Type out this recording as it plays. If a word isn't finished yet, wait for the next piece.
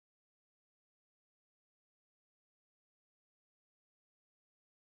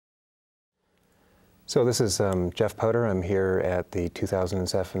So this is Geoff Powter. I'm here at the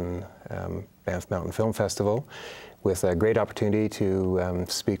 2007 Banff Mountain Film Festival with a great opportunity to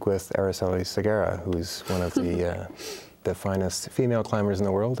speak with Araceli Segarra, who is one of the finest female climbers in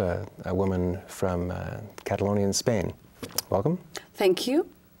the world, a woman from Catalonia in Spain. Welcome. Thank you.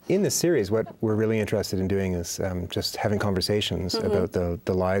 In this series, what we're really interested in doing is just having conversations about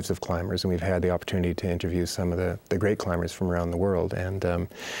the lives of climbers, and we've had the opportunity to interview some of the great climbers from around the world. And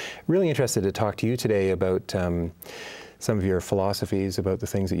really interested to talk to you today about some of your philosophies, about the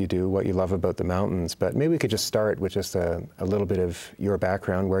things that you do, what you love about the mountains. But maybe we could just start with just a little bit of your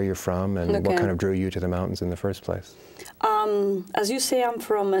background, where you're from, and what kind of drew you to the mountains in the first place. As you say, I'm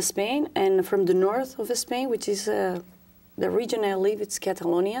from Spain, and from the north of Spain, which is the region I live, it's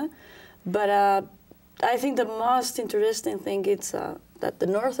Catalonia. But I think the most interesting thing is that the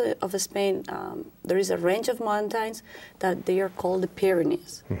north of Spain, there is a range of mountains that they are called the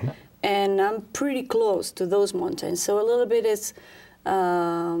Pyrenees. And I'm pretty close to those mountains. So a little bit is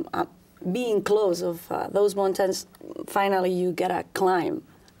being close of those mountains, finally you get a climb.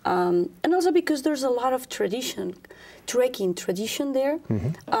 And also because there's a lot of tradition, trekking tradition there.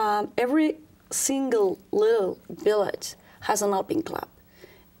 Every single little village has an alpine club,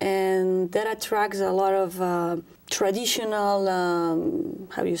 and that attracts a lot of traditional,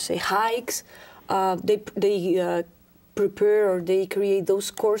 how do you say, hikes. They prepare or they create those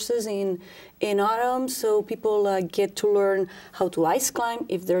courses in autumn, so people get to learn how to ice climb,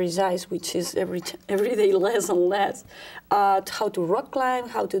 if there is ice, which is every day less and less, how to rock climb,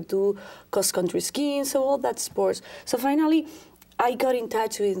 how to do cross-country skiing, so all that sports. So finally, I got in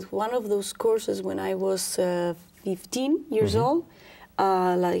touch with one of those courses when I was 15 years old,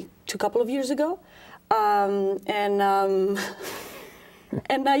 like a couple of years ago, and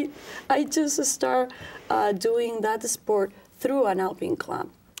I just start doing that sport through an alpine club.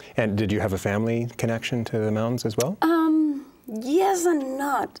 And did you have a family connection to the mountains as well? Yes and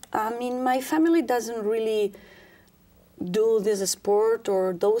not. I mean, my family doesn't really do this sport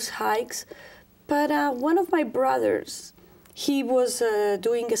or those hikes, but one of my brothers, he was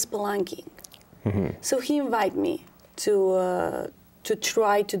doing spelunking. So he invited me to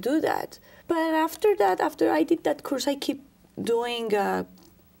try to do that. But after that, after I did that course, I keep doing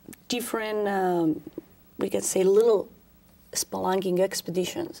different, we can say, little spelunking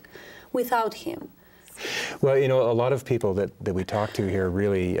expeditions without him. Well, you know, a lot of people that we talk to here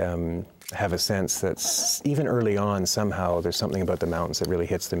really have a sense that even early on, somehow, there's something about the mountains that really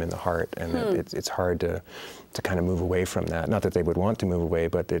hits them in the heart, and that it's hard to kind of move away from that. Not that they would want to move away,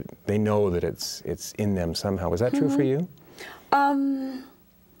 but they know that it's in them somehow. Was that true for you?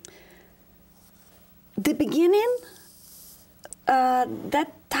 The beginning,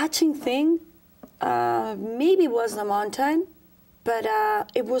 that touching thing, maybe was the mountain, but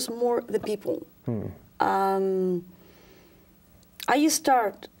it was more the people. I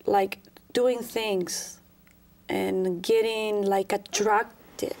start like doing things and getting like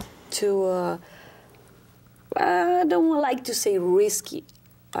attracted to, I don't like to say risky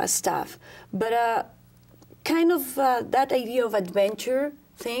stuff, but kind of that idea of adventure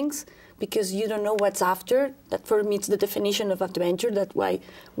things, because you don't know what's after. That for me, it's the definition of adventure. That's why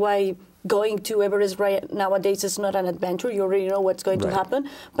going to Everest right nowadays is not an adventure. You already know what's going to happen.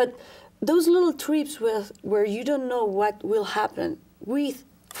 But those little trips where you don't know what will happen with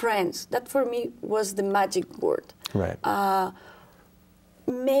friends, that for me was the magic word.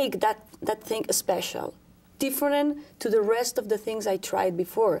 Make that thing special, different to the rest of the things I tried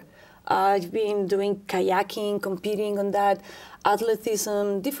before. I've been doing kayaking, competing on that,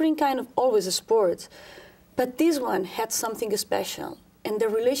 athleticism, different kind of always sports. But this one had something special. And the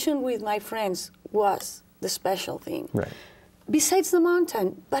relation with my friends was the special thing. Besides the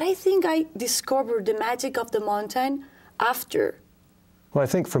mountain. But I think I discovered the magic of the mountain after. Well, I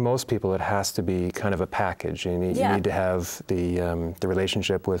think for most people it has to be kind of a package. You need to have the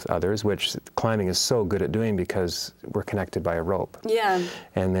relationship with others, which climbing is so good at doing because we're connected by a rope.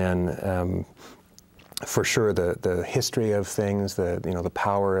 And then for sure the history of things, the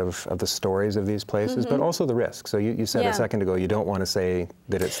power of the stories of these places, but also the risk. So you said a second ago you don't want to say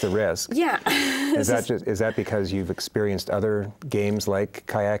that it's the risk. Is that because you've experienced other games like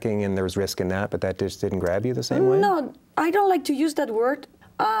kayaking and there was risk in that, but that just didn't grab you the same way? No, I don't like to use that word.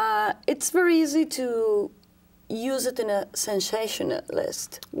 It's very easy to use it in a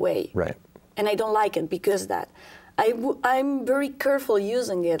sensationalist way. And I don't like it because that. I'm very careful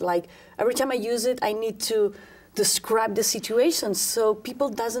using it. Like every time I use it, I need to describe the situation so people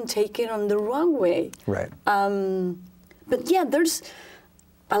doesn't take it on the wrong way. But yeah, there's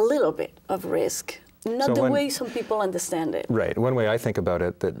a little bit of risk. Not the way some people understand it. Right. One way I think about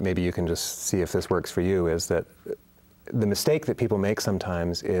it, that maybe you can just see if this works for you, is that the mistake that people make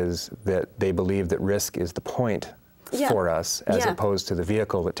sometimes is that they believe that risk is the point for us, as opposed to the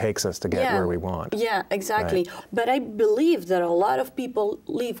vehicle that takes us to get where we want. Yeah, exactly. Right. But I believe that a lot of people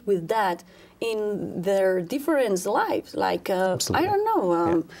live with that in their different lives. Like, I don't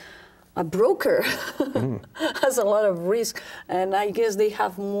know, a broker has a lot of risk, and I guess they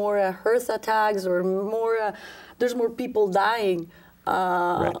have more heart attacks or more, there's more people dying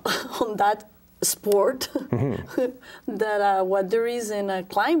on that sport than what there is in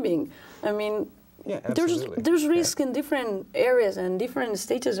climbing. I mean, there's risk in different areas and different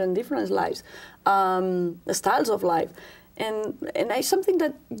stages and different lives, styles of life, and it's something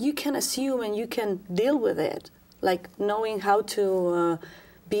that you can assume and you can deal with it, like knowing how to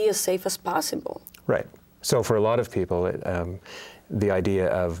be as safe as possible. Right. So for a lot of people, the idea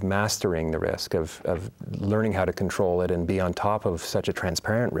of mastering the risk, of learning how to control it and be on top of such a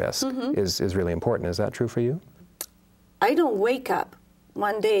transparent risk is really important. Is that true for you? I don't wake up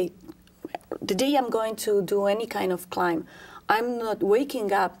one day, the day I'm going to do any kind of climb, I'm not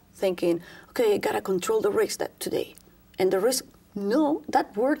waking up thinking, okay, I gotta control the risk today. And the risk, no,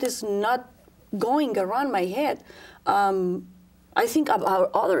 that word is not going around my head. I think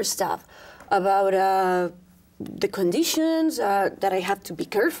about other stuff, about the conditions, that I have to be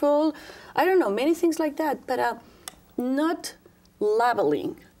careful. I don't know, many things like that, but not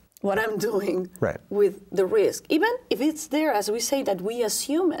labeling what I'm doing with the risk, even if it's there, as we say, that we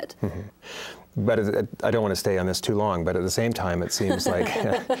assume it. But I don't want to stay on this too long, but at the same time, it seems like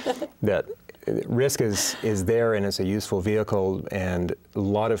that risk is there and it's a useful vehicle, and a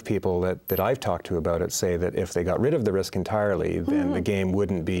lot of people that I've talked to about it say that if they got rid of the risk entirely, then the game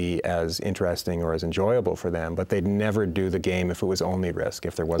wouldn't be as interesting or as enjoyable for them, but they'd never do the game if it was only risk,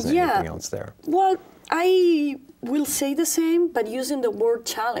 if there wasn't anything else there. Well, I will say the same, but using the word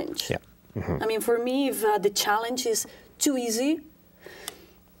challenge. Yeah. I mean, for me, if the challenge is too easy,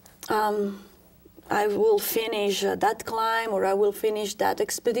 I will finish that climb, or I will finish that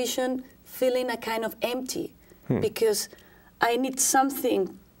expedition feeling a kind of empty, because I need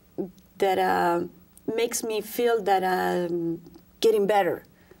something that makes me feel that I'm getting better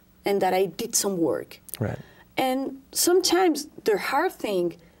and that I did some work. Right. And sometimes the hard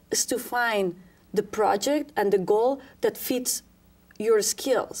thing is to find the project and the goal that fits your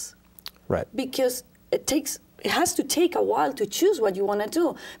skills. Right. Because it has to take a while to choose what you want to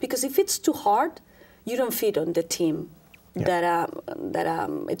do. Because if it's too hard, you don't fit on the team that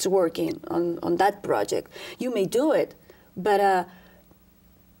it's working on that project. You may do it, but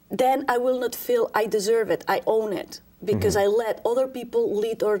then I will not feel I deserve it, I own it, because I let other people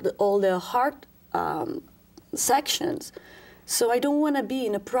lead all the hard sections. So I don't want to be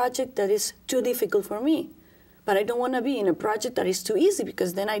in a project that is too difficult for me, but I don't want to be in a project that is too easy,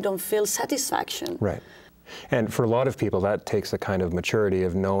 because then I don't feel satisfaction. Right. And for a lot of people, that takes a kind of maturity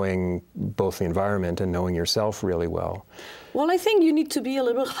of knowing both the environment and knowing yourself really well. Well, I think you need to be a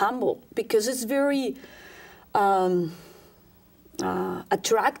little humble, because it's very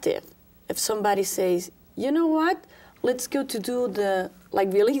attractive if somebody says, you know what, let's go to do like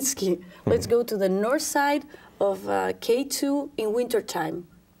Bielinski, let's go to the north side of K2 in wintertime.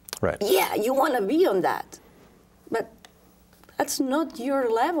 Right. Yeah, you want to be on that. But that's not your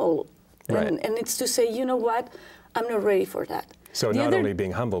level. Right. And it's to say, you know what, I'm not ready for that. So not only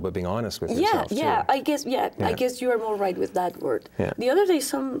being humble, but being honest with yourself, too. I guess you are more right with that word. Yeah. The other day,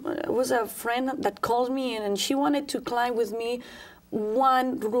 was a friend that called me in, and she wanted to climb with me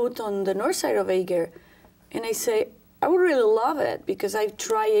one route on the north side of Eiger. And I say, I would really love it, because I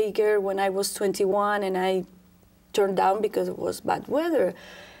tried Eiger when I was 21, and I turned down because it was bad weather.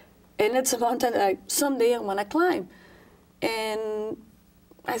 And it's a mountain that someday I want to climb. And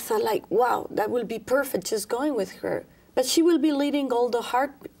I thought, like, wow, that will be perfect, just going with her. But she will be leading all the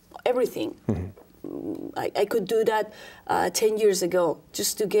hard, everything. I could do that 10 years ago,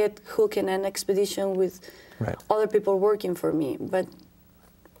 just to get hooked in an expedition with other people working for me. But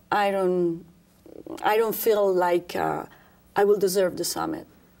I don't feel like I will deserve the summit.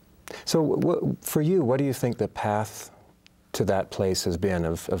 So for you, what do you think the path to that place has been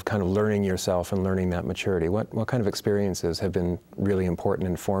of kind of learning yourself and learning that maturity? What kind of experiences have been really important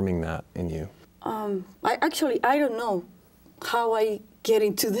in forming that in you? I don't know how I get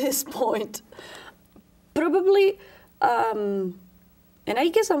into this point. Probably, and I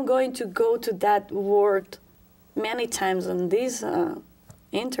guess I'm going to go to that word many times in this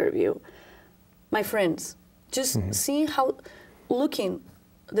interview. My friends, just seeing looking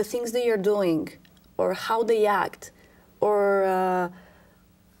the things they are doing, or how they act, or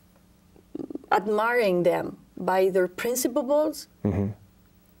admiring them by their principles.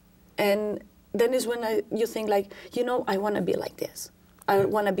 And then is when you think like, you know, I want to be like this. I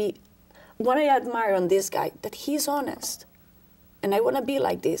want to be, what I admire on this guy, that he's honest. And I want to be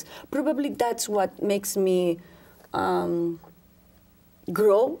like this. Probably that's what makes me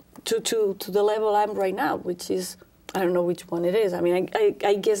grow to the level I'm right now, which is, I don't know which one it is. I mean,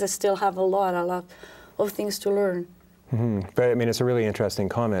 I guess I still have a lot of things to learn. But I mean, it's a really interesting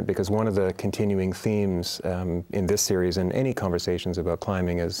comment, because one of the continuing themes in this series and any conversations about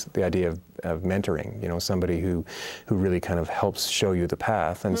climbing is the idea of mentoring, you know, somebody who really kind of helps show you the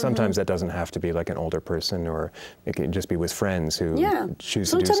path. And sometimes that doesn't have to be like an older person, or it can just be with friends who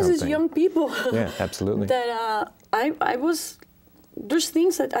choose to do something. Sometimes it's young people. Yeah, absolutely. That there's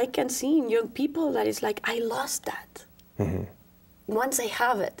things that I can see in young people that is like, I lost that. Once I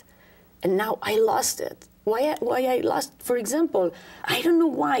have it, and now I lost it. Why I lost, for example, I don't know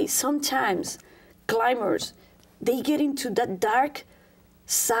why sometimes climbers, they get into that dark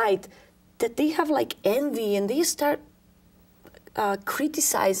side that they have like envy, and they start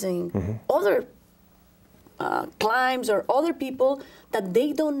criticizing other climbs or other people that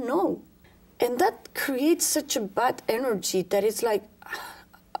they don't know. And that creates such a bad energy that it's like,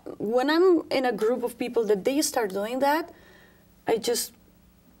 when I'm in a group of people that they start doing that, I just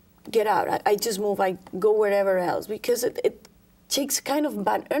get out. I just move. I go wherever else, because it takes kind of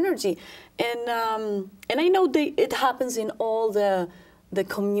bad energy, and I know it happens in all the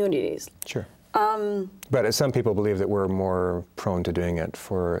communities. Sure. But some people believe that we're more prone to doing it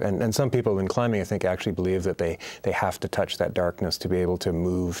and some people in climbing, I think, actually believe that they have to touch that darkness to be able to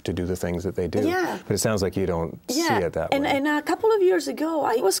move, to do the things that they do. Yeah. But it sounds like you don't see it that way. And a couple of years ago,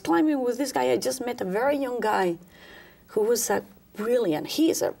 I was climbing with this guy. I just met a very young guy who was he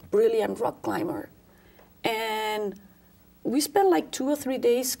is a brilliant rock climber. And we spent like 2 or 3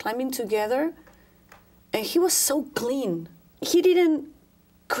 days climbing together, and he was so clean. He didn't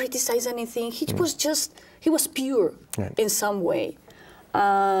criticize anything. He was pure in some way.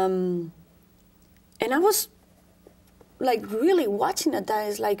 And I was like really watching at that.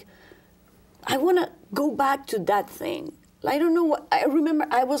 It's like, I want to go back to that thing. I don't know what, I remember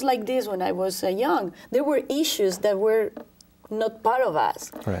I was like this when I was young. There were issues that were not part of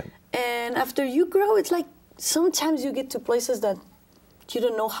us. Right. And after you grow, it's like sometimes you get to places that you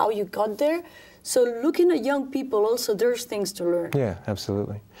don't know how you got there. So looking at young people also, there's things to learn. Yeah,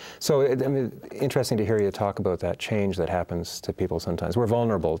 absolutely. So I mean, interesting to hear you talk about that change that happens to people sometimes. We're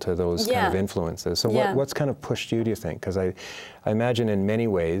vulnerable to those kind of influences. So what's kind of pushed you, do you think? Because I imagine in many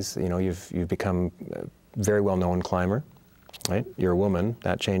ways, you know, you've become a very well-known climber. Right? You're a woman.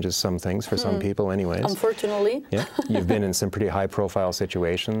 That changes some things for some people anyways. Unfortunately. Yeah. You've been in some pretty high-profile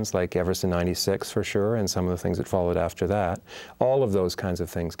situations, like Everest in '96 for sure, and some of the things that followed after that. All of those kinds of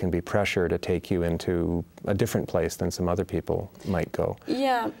things can be pressure to take you into a different place than some other people might go.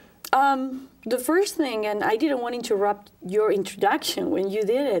 Yeah. The first thing, and I didn't want to interrupt your introduction when you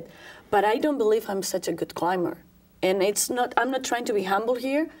did it, but I don't believe I'm such a good climber. And I'm not trying to be humble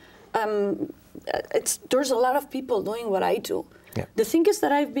here. There's a lot of people doing what I do. Yeah. The thing is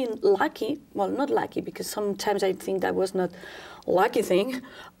that I've been lucky, well, not lucky, because sometimes I think that was not a lucky thing.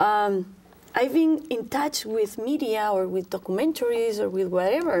 I've been in touch with media or with documentaries or with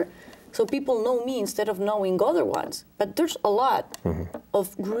whatever, so people know me instead of knowing other ones. But there's a lot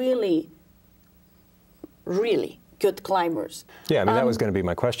of really, really good climbers. Yeah, I mean, that was going to be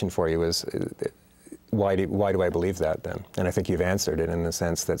my question for you is, why do I believe that then? And I think you've answered it in the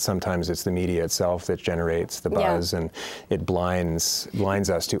sense that sometimes it's the media itself that generates the buzz and it blinds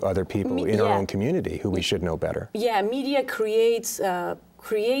us to other people in our own community who we should know better. Yeah, media creates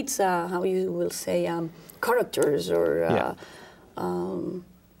how you will say, characters or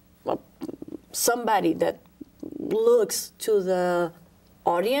somebody that looks to the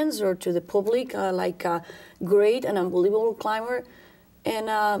audience or to the public like a great and unbelievable climber,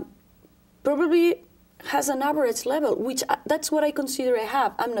 and probably has an average level, which that's what I consider I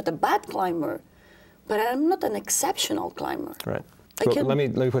have. I'm not a bad climber, but I'm not an exceptional climber. Right. So let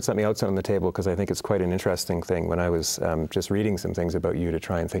me put something else on the table, because I think it's quite an interesting thing. When I was just reading some things about you to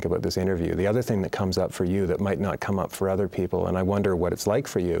try and think about this interview, the other thing that comes up for you that might not come up for other people, and I wonder what it's like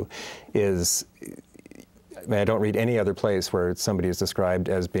for you, is, I mean, I don't read any other place where somebody is described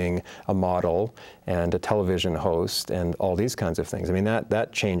as being a model and a television host and all these kinds of things. I mean,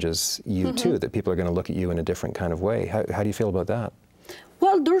 that changes you too, that people are going to look at you in a different kind of way. How do you feel about that?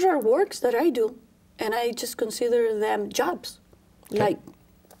 Well, those are works that I do, and I just consider them jobs. Okay. Like,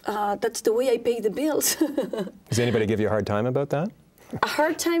 that's the way I pay the bills. Does anybody give you a hard time about that? a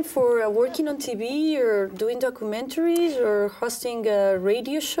hard time for working on TV or doing documentaries or hosting a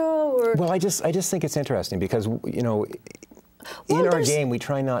radio show? Or? Well, I just think it's interesting because, you know, in our game, we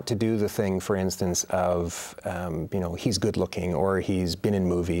try not to do the thing, for instance, of, you know, he's good looking or he's been in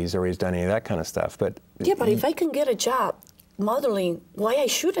movies or he's done any of that kind of stuff. But yeah, but if I can get a job modeling, why I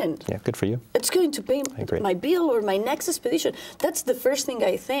shouldn't? Yeah, good for you. It's going to pay my bill or my next expedition. That's the first thing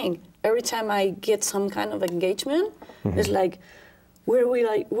I think. Every time I get some kind of engagement, it's like, where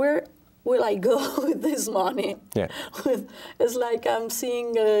will I go with this money? Yeah. It's like I'm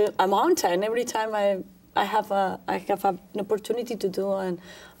seeing a mountain every time I have an opportunity to do an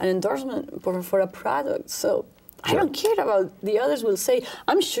endorsement for a product. So I don't care about the others will say.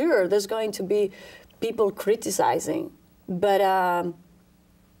 I'm sure there's going to be people criticizing, but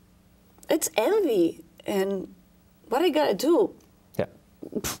it's envy, and what I gotta do? Yeah.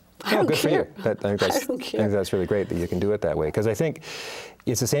 I don't good care. For you. I think that's really great that you can do it that way, because I think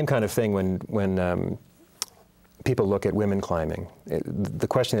it's the same kind of thing when people look at women climbing. The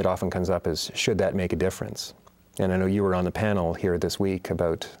question that often comes up is, should that make a difference? And I know you were on the panel here this week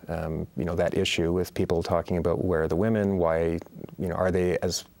about you know, that issue with people talking about where are the women, why, you know, are they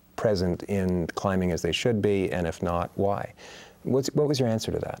as present in climbing as they should be, and if not, why? What was your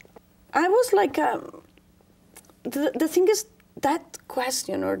answer to that? I was like, the thing is, that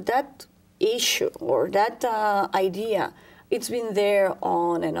question or that issue or that idea, it's been there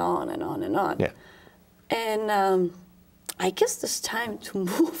on and on and on and on. Yeah. And I guess it's time to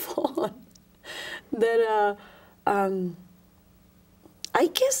move on. That I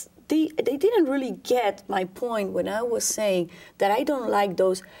guess they didn't really get my point when I was saying that I don't like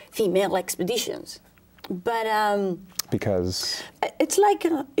those female expeditions. But because it's like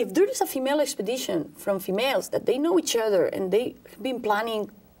if there is a female expedition from females that they know each other and they've been planning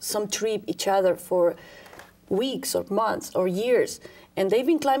some trip each other for weeks or months or years, and they've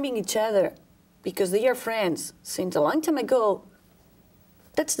been climbing each other because they are friends since a long time ago,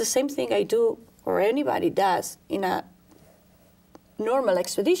 that's the same thing I do or anybody does in a normal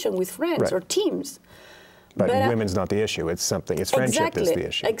expedition with friends or teams. But women's not the issue. It's something. It's friendship that's the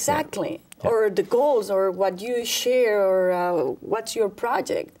issue. Exactly. Yeah. Or the goals, or what you share, or what's your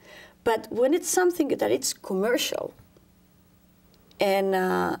project. But when it's something that it's commercial, and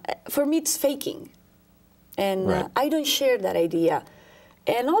for me it's faking, and I don't share that idea.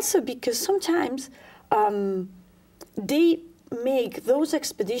 And also because sometimes they make those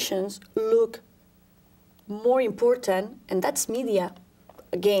expeditions look more important, and that's media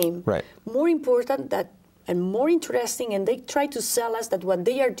game. Right. More important that. And more interesting, and they try to sell us that what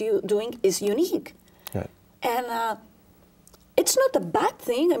they are doing is unique. Right. And it's not a bad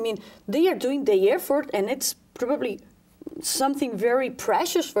thing. I mean, they are doing the effort, and it's probably something very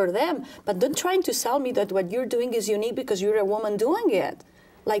precious for them. But don't try to sell me that what you're doing is unique because you're a woman doing it.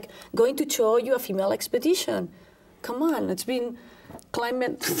 Like going to show you a female expedition. Come on, it's been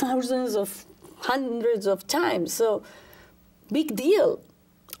climbed thousands of, hundreds of times. So, big deal.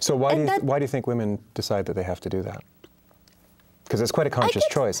 So why do you think women decide that they have to do that? Because it's quite a conscious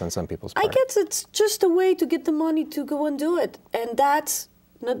choice on some people's part. I guess it's just a way to get the money to go and do it. And that's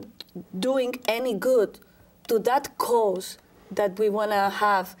not doing any good to that cause that we want to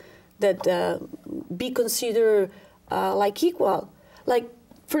have, that be considered like equal. Like,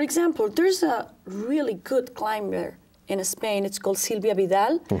 for example, there's a really good climber in Spain. It's called Silvia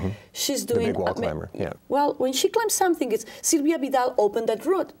Vidal. Mm-hmm. She's doing the big wall climber. Yeah. Well, when she climbs something, it's Silvia Vidal opened that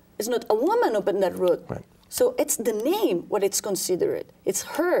route. It's not a woman opened that route. Right. So it's the name what it's considered. It's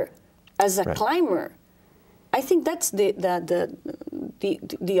her as a climber. I think that's the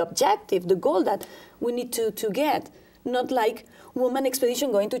objective, the goal that we need to get. Not like woman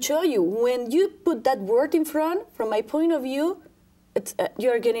expedition going to show you. When you put that word in front, from my point of view, it's, you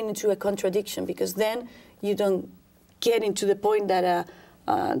are getting into a contradiction, because then you don't get into the point that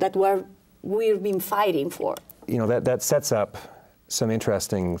that we've been fighting for. You know, that sets up some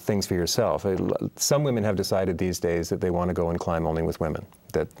interesting things for yourself. Some women have decided these days that they want to go and climb only with women.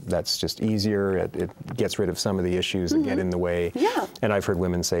 That's just easier. It gets rid of some of the issues that get in the way. Yeah. And I've heard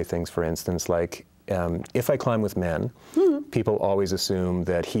women say things, for instance, like, if I climb with men, people always assume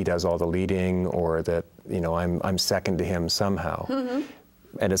that he does all the leading, or that, you know, I'm second to him somehow.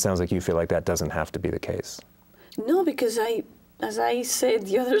 And it sounds like you feel like that doesn't have to be the case. No, because as I said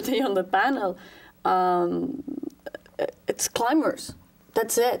the other day on the panel, it's climbers.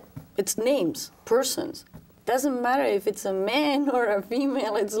 That's it. It's names, persons. Doesn't matter if it's a man or a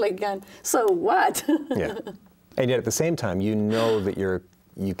female. It's like, so what? Yeah. And yet at the same time, you know that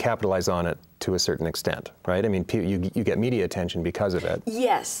you capitalize on it to a certain extent, right? I mean, you get media attention because of it.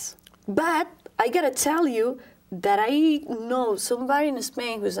 Yes, but I gotta tell you, that I know somebody in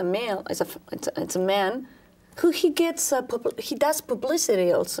Spain who's a male, it's a man, who he does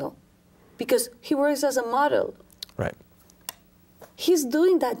publicity also, because he works as a model. Right. He's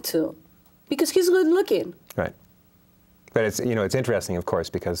doing that too, because he's good looking. Right. But it's, you know, it's interesting, of course,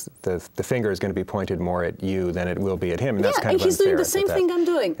 because the finger is going to be pointed more at you than it will be at him, and that's kind of unfair. Yeah, and he's doing the same thing I'm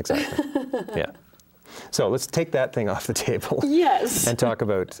doing. Exactly. Yeah. So let's take that thing off the table. Yes. And talk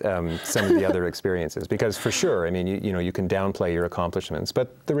about some of the other experiences, because for sure, I mean, you know, you can downplay your accomplishments,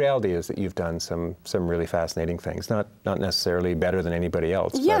 but the reality is that you've done some really fascinating things. Not necessarily better than anybody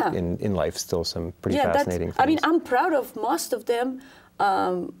else, but in life, still some pretty fascinating things. I mean, I'm proud of most of them.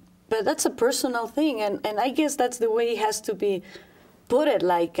 But that's a personal thing, and I guess that's the way it has to be put it.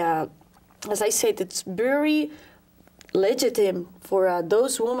 Like, as I said, it's very legitimate for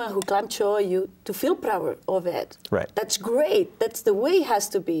those women who climb Choyu to feel proud of it. Right. That's great. That's the way it has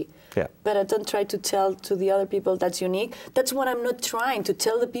to be. Yeah. But I don't try to tell to the other people that's unique. That's what I'm not trying to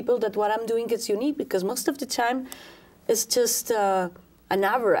tell the people, that what I'm doing is unique, because most of the time it's just an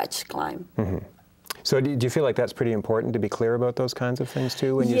average climb. Mm-hmm. So do you feel like that's pretty important to be clear about those kinds of things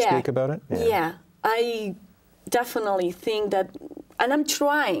too when you speak about it? Yeah, I definitely think that, and I'm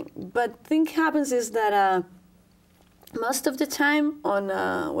trying, but thing happens is that most of the time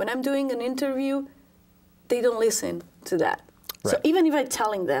when I'm doing an interview, they don't listen to that. Right. So even if I'm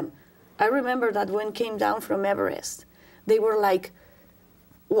telling them, I remember that when came down from Everest, they were like,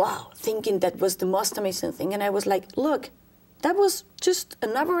 wow, thinking that was the most amazing thing. And I was like, look, that was just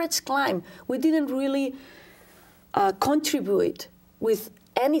an average climb. We didn't really contribute with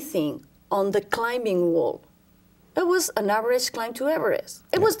anything on the climbing wall. It was an average climb to Everest.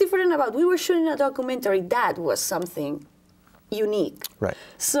 It was different about, we were shooting a documentary, that was something unique. Right.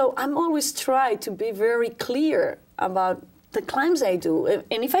 So I'm always trying to be very clear about the climbs I do.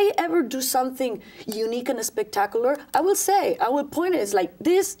 And if I ever do something unique and spectacular, I will say, I will point it, it's like,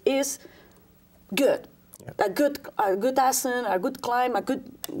 this is good. A good ascent, a good climb,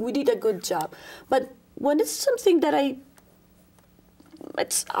 we did a good job. But when it's something that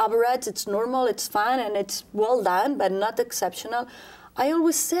it's average, it's normal, it's fine, and it's well done, but not exceptional, I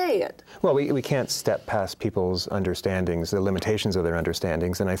always say it. Well, we can't step past people's understandings, the limitations of their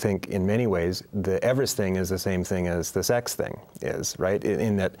understandings, and I think in many ways the Everest thing is the same thing as the sex thing is, right?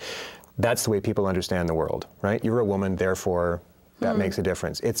 In that that's the way people understand the world, right? You're a woman, therefore that makes a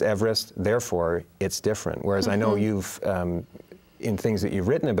difference. It's Everest, therefore it's different. Whereas I know you've, in things that you've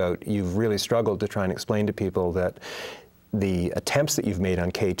written about, you've really struggled to try and explain to people that the attempts that you've made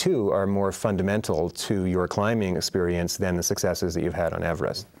on K2 are more fundamental to your climbing experience than the successes that you've had on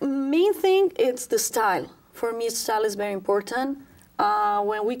Everest. Main thing, it's the style. For me, style is very important.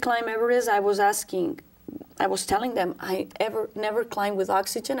 When we climb Everest, I was telling them, I never climb with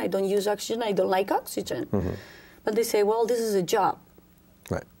oxygen. I don't use oxygen. I don't like oxygen. But they say, well, this is a job.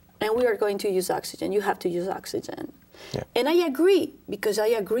 Right. And we are going to use oxygen. You have to use oxygen. Yeah. And I agree, because I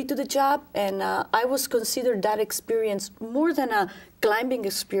agree to the job, and I was considered that experience more than a climbing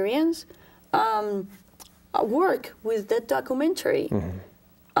experience, work with that documentary.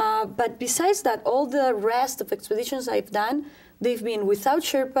 But besides that, all the rest of expeditions I've done, they've been without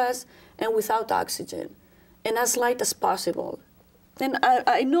Sherpas and without oxygen, and as light as possible. And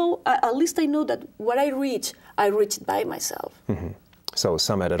I know, at least I know that what I reached by myself. So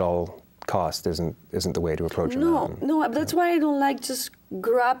summit at all cost isn't the way to approach it. No, that's why I don't like just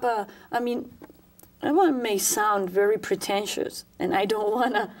grab a, I mean, it may sound very pretentious, and I don't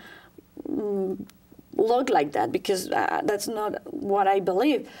want to look like that, because that's not what I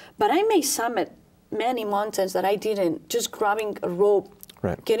believe. But I may summit many mountains that I didn't, just grabbing a rope,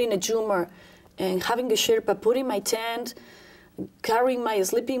 getting a Jumar, and having a Sherpa, putting my tent, carrying my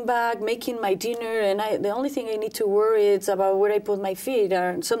sleeping bag, making my dinner, and the only thing I need to worry is about where I put my feet,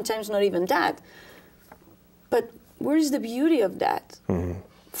 or sometimes not even that. But where is the beauty of that?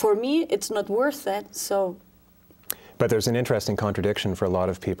 For me, it's not worth it, so. But there's an interesting contradiction for a lot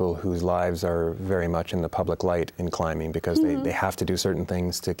of people whose lives are very much in the public light in climbing, because they have to do certain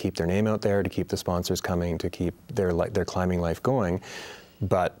things to keep their name out there, to keep the sponsors coming, to keep their climbing life going.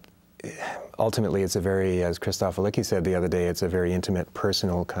 But ultimately, it's a very, as Christoph Alicki said the other day, it's a very intimate,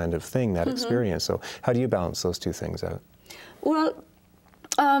 personal kind of thing, that experience. So how do you balance those two things out? Well,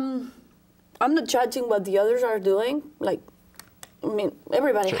 I'm not judging what the others are doing. Like, I mean,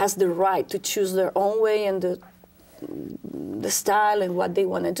 everybody has the right to choose their own way and the style and what they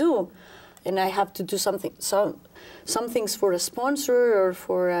want to do. And I have to do some things for a sponsor or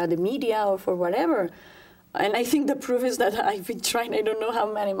for the media or for whatever. And I think the proof is that I've been trying, I don't know how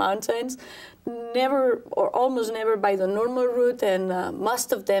many mountains, never or almost never by the normal route, and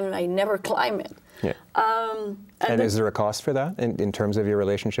most of them I never climb it. Yeah. And is there a cost for that in terms of your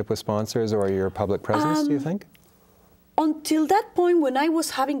relationship with sponsors or your public presence, do you think? Until that point when I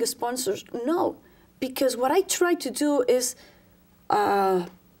was having a sponsor, no. Because what I try to do is, and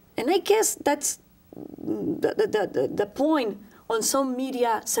I guess that's the point on some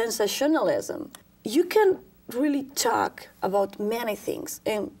media sensationalism. You can really talk about many things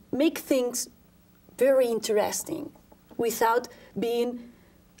and make things very interesting without being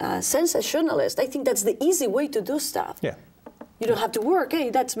sensationalist. I think that's the easy way to do stuff. Yeah. You don't have to work. Hey,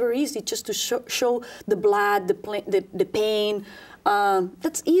 that's very easy, just to show the blood, the pain.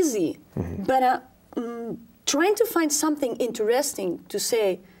 That's easy. Mm-hmm. But trying to find something interesting to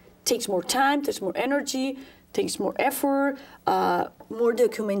say takes more time, takes more energy, takes more effort, more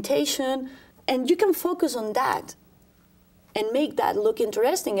documentation, and you can focus on that and make that look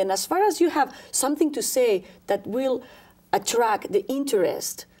interesting. And as far as you have something to say that will attract the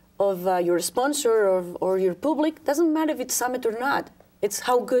interest of your sponsor or your public, doesn't matter if it's summit or not. It's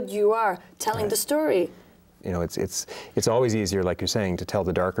how good you are telling the story. You know, it's always easier, like you're saying, to tell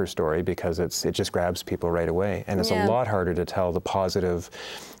the darker story because it just grabs people right away. And it's a lot harder to tell the positive,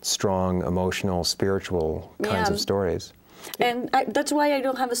 strong, emotional, spiritual kinds of stories. And that's why I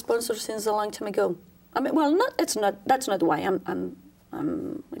don't have a sponsor since a long time ago. I mean, well, that's not why.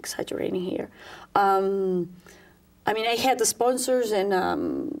 I'm exaggerating here. I mean, I had the sponsors, and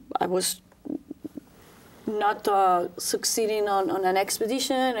I was not succeeding on an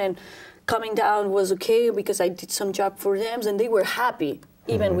expedition, and coming down was okay because I did some job for them, and they were happy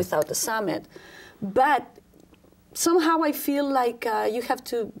even without the summit. But somehow I feel like you have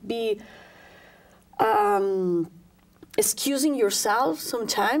to be excusing yourself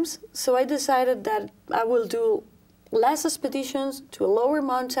sometimes. So I decided that I will do less expeditions to lower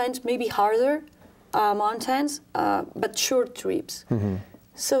mountains, maybe harder mountains, but short trips. Mm-hmm.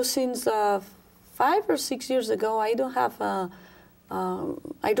 So since 5 or 6 years ago, I don't have,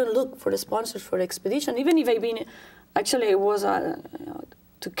 I don't look for the sponsors for the expedition. Even if I've been, actually I was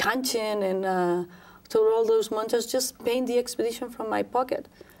to Kanchan and to all those mountains, just paying the expedition from my pocket.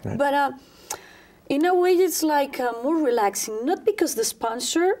 Right. But in a way, it's like more relaxing, not because the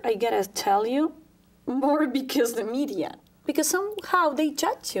sponsor, I gotta tell you, more because the media, because somehow they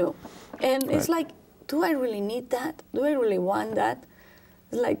judge you. And it's like, do I really need that? Do I really want that?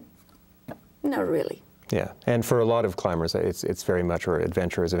 It's like, not really. Yeah, and for a lot of climbers, it's very much, or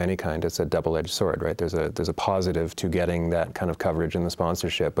adventurers of any kind, it's a double-edged sword, right? There's a positive to getting that kind of coverage in the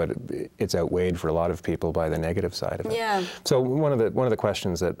sponsorship, but it's outweighed for a lot of people by the negative side of it. Yeah. So one of the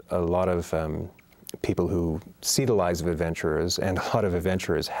questions that a lot of people who see the lives of adventurers, and a lot of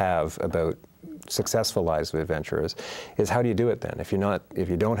adventurers have about successful lives of adventurers, is how do you do it then? If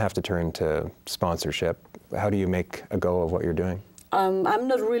you don't have to turn to sponsorship, how do you make a go of what you're doing? I'm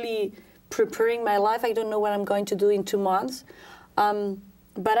not really preparing my life. I don't know what I'm going to do in 2 months.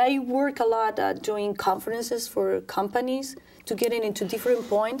 But I work a lot doing conferences for companies to get into different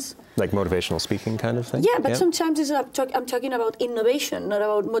points. Like motivational speaking kind of thing? Yeah, but sometimes I'm talking about innovation, not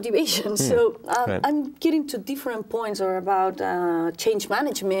about motivation. So I'm getting to different points, or about change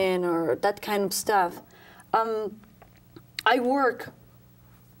management or that kind of stuff. I work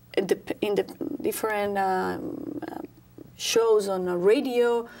in the different shows on the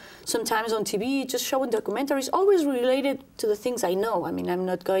radio, sometimes on TV, just showing documentaries, always related to the things I know. I mean, I'm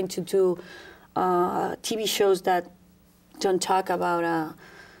not going to do TV shows that don't talk about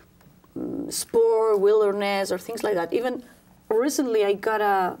sport, wilderness, or things like that. Even recently, I got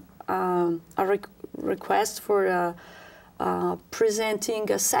a request for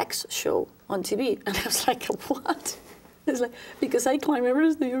presenting a sex show on TV, and I was like, what? It's like, because I climb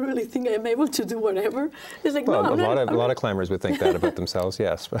Everest, do you really think I'm able to do whatever? It's like, well, no, a lot of climbers would think that about themselves,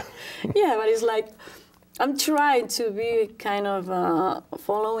 yes. Yeah, but it's like, I'm trying to be kind of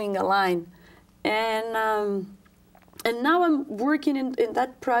following a line. And now I'm working in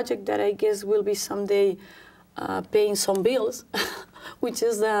that project that I guess will be someday paying some bills, which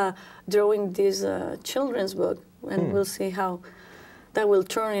is drawing this children's book. And we'll see how that will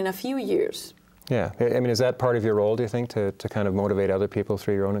turn in a few years. Yeah, I mean, is that part of your role, do you think, to kind of motivate other people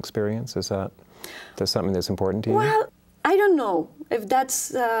through your own experience? Is that something that's important to you? Well, I don't know if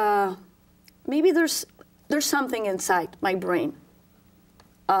that's, maybe there's something inside my brain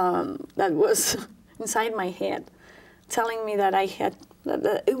that was inside my head telling me that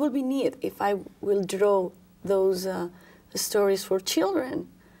that it will be neat if I will draw those stories for children.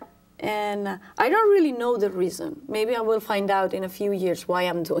 And I don't really know the reason. Maybe I will find out in a few years why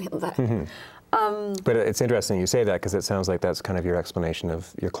I'm doing that. Mm-hmm. But it's interesting you say that, because it sounds like that's kind of your explanation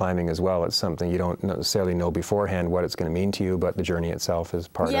of your climbing as well. It's something you don't necessarily know beforehand what it's going to mean to you, but the journey itself is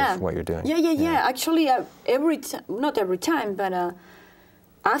part of what you're doing. Yeah. Actually, every time, not every time, but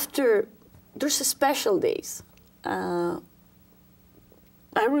after, there's a special days. I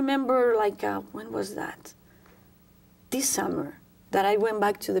remember, like, when was that? This summer, that I went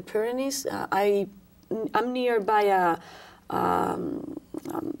back to the Pyrenees. I'm nearby a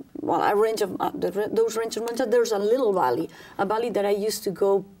range of those range of mountains. There's a little valley, a valley that I used to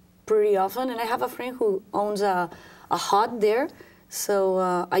go pretty often, and I have a friend who owns a hut there.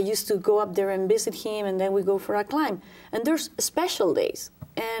 So I used to go up there and visit him, and then we go for a climb. And there's special days,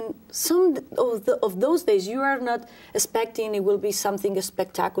 and some of those days you are not expecting it will be something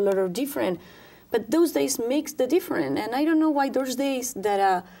spectacular or different, but those days makes the difference. And I don't know why those days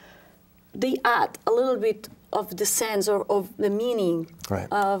that they add a little bit of the sense or of the meaning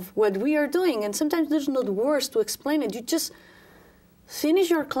of what we are doing. And sometimes there's no words to explain it. You just finish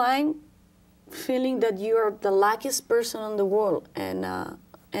your climb feeling that you are the luckiest person in the world, and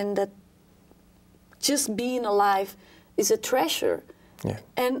that just being alive is a treasure. Yeah.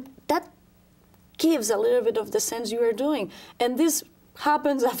 And that gives a little bit of the sense you are doing. And this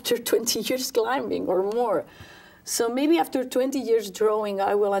happens after 20 years climbing or more. So maybe after 20 years drawing,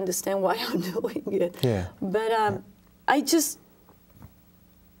 I will understand why I'm doing it. Yeah. But I just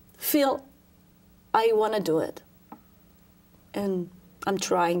feel I want to do it. And I'm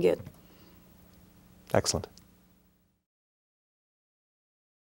trying it. Excellent.